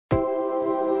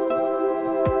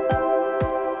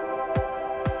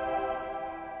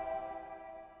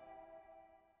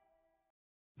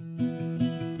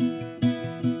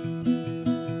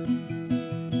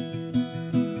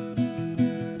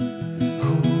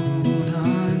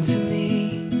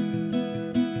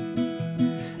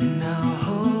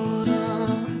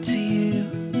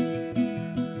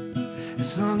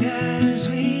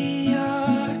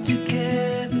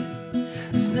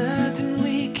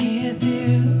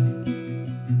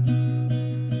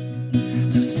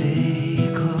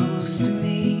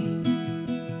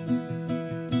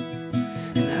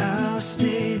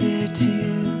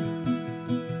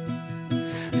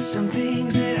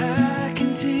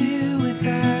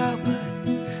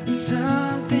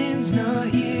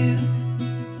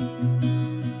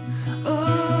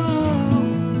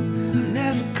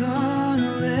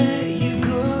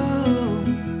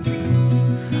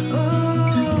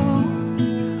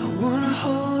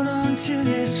to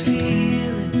this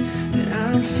feeling that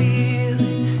I'm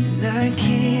feeling, and I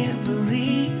can't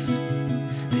believe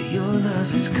that your love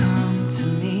has come to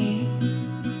me.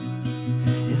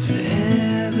 And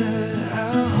forever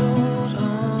I'll hold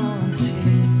on to,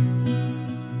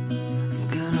 I'm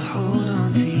gonna hold on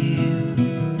to you.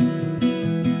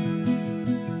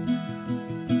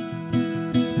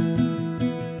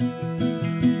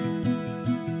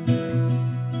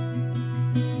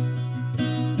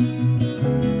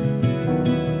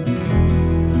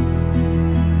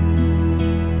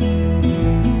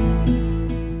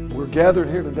 Gathered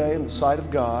here today in the sight of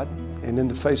God and in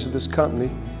the face of this company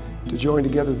to join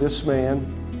together this man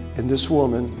and this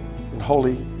woman in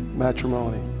holy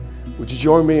matrimony. Would you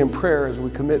join me in prayer as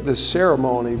we commit this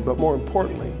ceremony, but more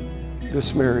importantly,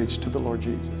 this marriage to the Lord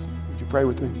Jesus? Would you pray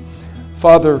with me?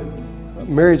 Father,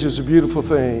 marriage is a beautiful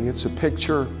thing. It's a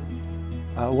picture,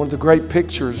 one of the great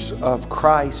pictures of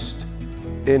Christ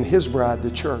and His bride,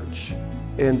 the church.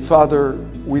 And Father,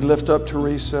 we lift up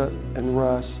Teresa and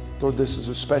Russ. Lord, this is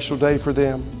a special day for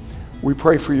them. We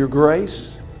pray for your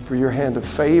grace, for your hand of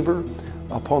favor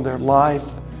upon their life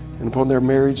and upon their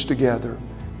marriage together.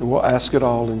 And we'll ask it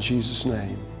all in Jesus'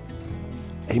 name.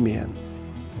 Amen.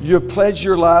 You have pledged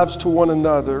your lives to one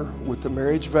another with the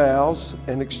marriage vows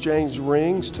and exchanged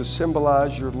rings to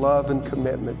symbolize your love and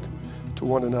commitment to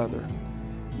one another.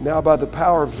 Now, by the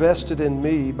power vested in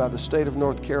me by the state of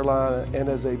North Carolina and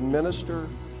as a minister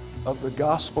of the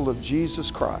gospel of Jesus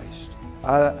Christ,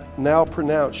 I now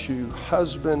pronounce you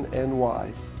husband and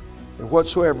wife, and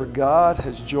whatsoever God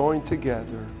has joined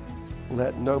together,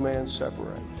 let no man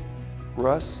separate.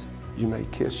 Russ, you may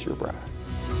kiss your bride.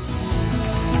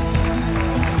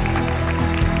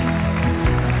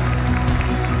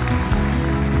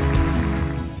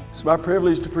 It's my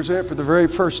privilege to present for the very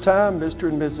first time Mr.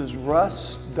 and Mrs.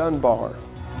 Russ Dunbar.